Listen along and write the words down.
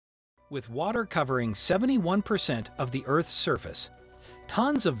With water covering 71% of the Earth's surface,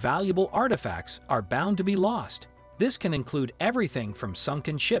 tons of valuable artifacts are bound to be lost. This can include everything from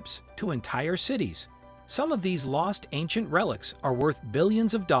sunken ships to entire cities. Some of these lost ancient relics are worth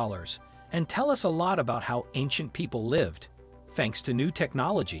billions of dollars and tell us a lot about how ancient people lived. Thanks to new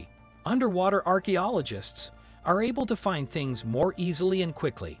technology, underwater archaeologists are able to find things more easily and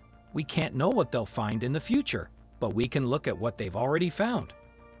quickly. We can't know what they'll find in the future, but we can look at what they've already found.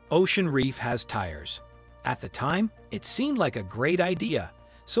 Ocean Reef has tires. At the time, it seemed like a great idea,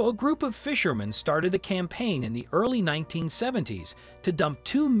 so a group of fishermen started a campaign in the early 1970s to dump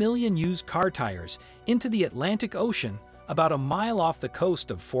 2 million used car tires into the Atlantic Ocean about a mile off the coast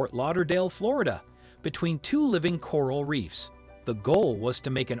of Fort Lauderdale, Florida, between two living coral reefs. The goal was to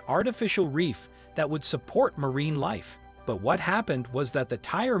make an artificial reef that would support marine life. But what happened was that the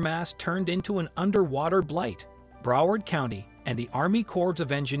tire mass turned into an underwater blight. Broward County and the Army Corps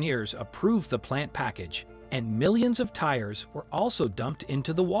of Engineers approved the plant package, and millions of tires were also dumped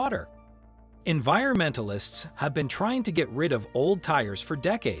into the water. Environmentalists have been trying to get rid of old tires for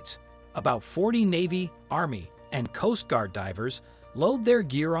decades. About 40 Navy, Army, and Coast Guard divers load their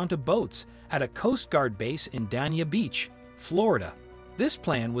gear onto boats at a Coast Guard base in Dania Beach, Florida. This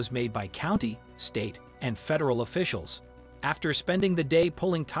plan was made by county, state, and federal officials. After spending the day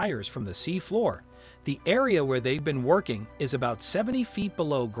pulling tires from the sea floor, the area where they've been working is about 70 feet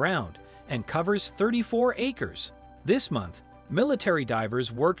below ground and covers 34 acres. This month, military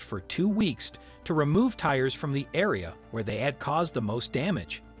divers worked for 2 weeks to remove tires from the area where they had caused the most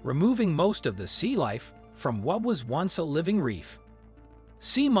damage, removing most of the sea life from what was once a living reef.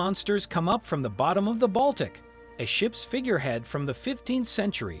 Sea monsters come up from the bottom of the Baltic. A ship's figurehead from the 15th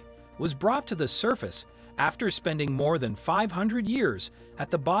century was brought to the surface after spending more than 500 years at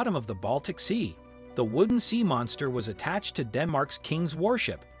the bottom of the Baltic Sea. The wooden sea monster was attached to Denmark's king's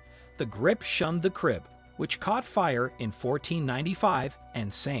warship, the Grip shunned the Crib, which caught fire in 1495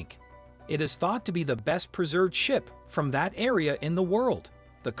 and sank. It is thought to be the best preserved ship from that area in the world.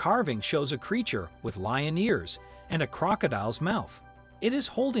 The carving shows a creature with lion ears and a crocodile's mouth. It is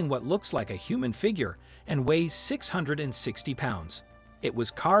holding what looks like a human figure and weighs 660 pounds. It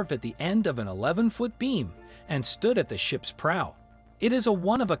was carved at the end of an 11-foot beam and stood at the ship's prow. It is a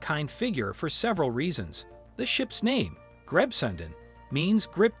one-of-a-kind figure for several reasons. The ship's name, Grebsunden, means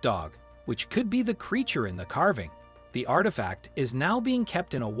grip dog, which could be the creature in the carving. The artifact is now being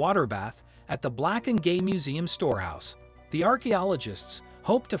kept in a water bath at the Black and Gay Museum storehouse. The archaeologists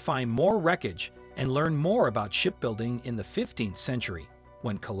hope to find more wreckage and learn more about shipbuilding in the 15th century,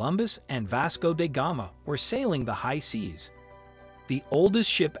 when Columbus and Vasco da Gama were sailing the high seas. The oldest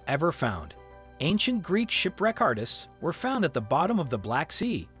ship ever found. Ancient Greek shipwreck artists were found at the bottom of the Black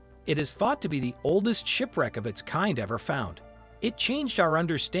Sea. It is thought to be the oldest shipwreck of its kind ever found. It changed our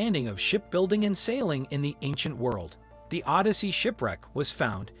understanding of shipbuilding and sailing in the ancient world. The Odyssey shipwreck was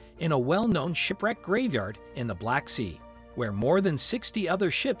found in a well-known shipwreck graveyard in the Black Sea, where more than 60 other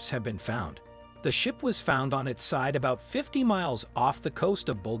ships have been found. The ship was found on its side about 50 miles off the coast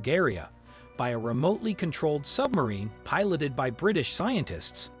of Bulgaria by a remotely controlled submarine piloted by British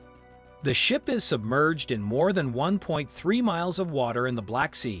scientists. The ship is submerged in more than 1.3 miles of water in the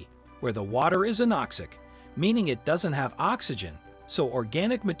Black Sea, where the water is anoxic, meaning it doesn't have oxygen, so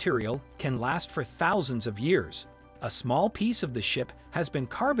organic material can last for thousands of years. A small piece of the ship has been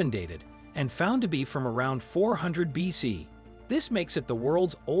carbon dated and found to be from around 400 BC. This makes it the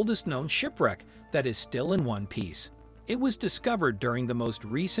world's oldest known shipwreck that is still in one piece. It was discovered during the most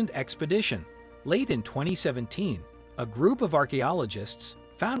recent expedition. Late in 2017, a group of archaeologists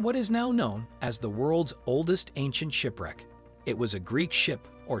found what is now known as the world's oldest ancient shipwreck. It was a Greek ship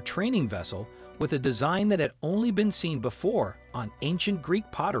or training vessel with a design that had only been seen before on ancient Greek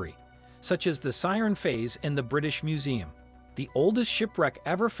pottery, such as the Siren Phase in the British Museum. The oldest shipwreck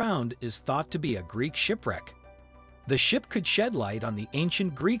ever found is thought to be a Greek shipwreck. The ship could shed light on the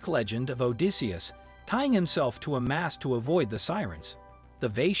ancient Greek legend of Odysseus tying himself to a mast to avoid the sirens. The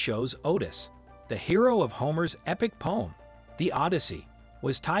vase shows Otis, the hero of Homer's epic poem, The Odyssey,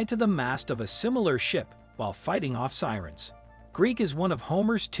 was tied to the mast of a similar ship while fighting off sirens. Greek is one of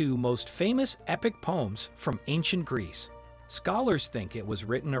Homer's 2 most famous epic poems from ancient Greece. Scholars think it was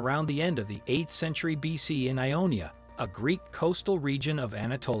written around the end of the 8th century BC in Ionia, a Greek coastal region of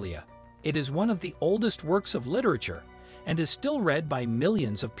Anatolia. It is one of the oldest works of literature and is still read by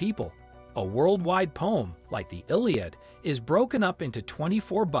millions of people. A worldwide poem, like the Iliad, is broken up into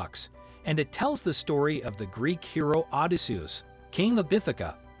 24 books, and it tells the story of the Greek hero Odysseus, king of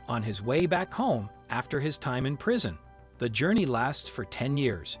Ithaca, on his way back home after his time in prison. The journey lasts for 10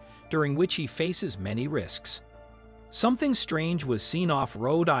 years, during which he faces many risks. Something strange was seen off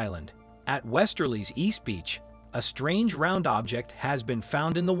Rhode Island At Westerly's East Beach, a strange round object has been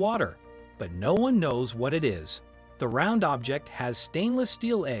found in the water, but no one knows what it is. The round object has stainless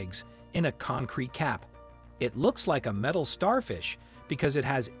steel eggs in a concrete cap. It looks like a metal starfish because it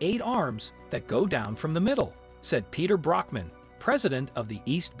has 8 arms that go down from the middle, said Peter Brockman, president of the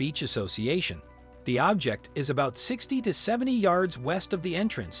East Beach Association. The object is about 60 to 70 yards west of the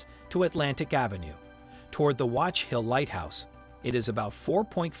entrance to Atlantic Avenue, toward the Watch Hill Lighthouse. It is about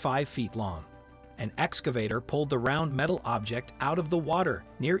 4.5 feet long. An excavator pulled the round metal object out of the water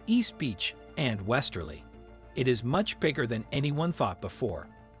near East Beach and Westerly. It is much bigger than anyone thought before.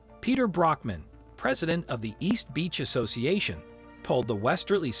 Peter Brockman, president of the East Beach Association, told the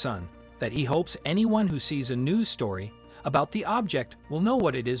Westerly Sun that he hopes anyone who sees a news story about the object will know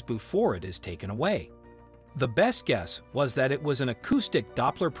what it is before it is taken away. The best guess was that it was an acoustic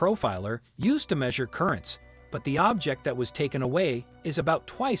Doppler profiler used to measure currents, but the object that was taken away is about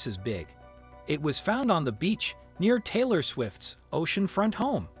twice as big. It was found on the beach near Taylor Swift's oceanfront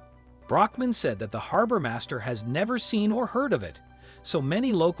home. Brockman said that the harbor master has never seen or heard of it, so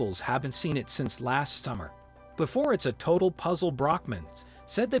many locals haven't seen it since last summer. Before it's a total puzzle, Brockman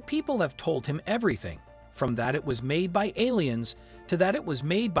said that people have told him everything, from that it was made by aliens to that it was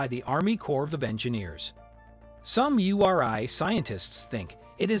made by the Army Corps of Engineers. Some URI scientists think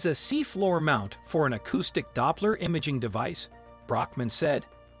it is a seafloor mount for an acoustic Doppler imaging device, Brockman said,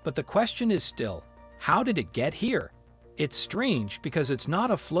 but the question is still, how did it get here? It's strange because it's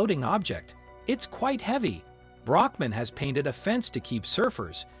not a floating object. It's quite heavy. Brockman has painted a fence to keep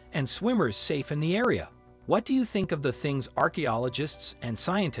surfers and swimmers safe in the area. What do you think of the things archaeologists and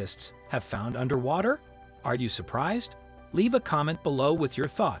scientists have found underwater? Are you surprised? Leave a comment below with your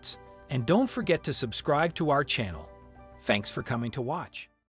thoughts, and don't forget to subscribe to our channel. Thanks for coming to watch.